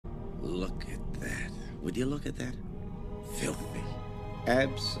Look at that. Would you look at that? Filthy.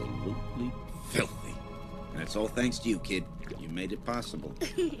 Absolutely filthy. And it's all thanks to you, kid. You made it possible.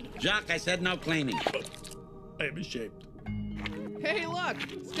 Jacques, I said no cleaning. I am ashamed. Hey, look!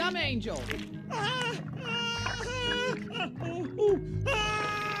 Scum Angel!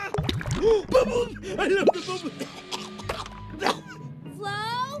 Bubbles! I love the bubbles!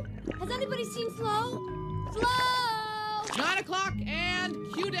 Flo? Has anybody seen Flo? Flo! 9 o'clock and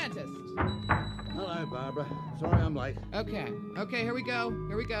cue dentist. Hello, Barbara. Sorry I'm late. Okay, here we go.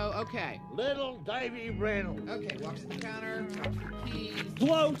 Okay. Little Davy Reynolds. Okay, walks to the counter, keys,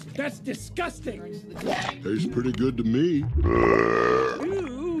 Float! That's disgusting! turns to the tank. Tastes pretty good to me.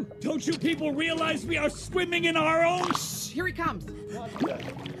 Ooh, don't you people realize we are swimming in our own... Here he comes.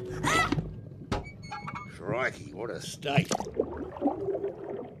 Crikey, what a state.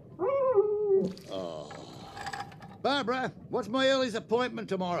 Oh. Barbara, what's my earliest appointment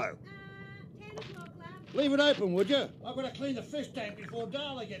tomorrow? 10 o'clock, love. Leave it open, would you? I've got to clean the fish tank before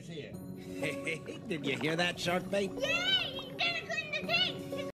Darla gets here. Hey, did you hear that, Shark Bait? Yeah!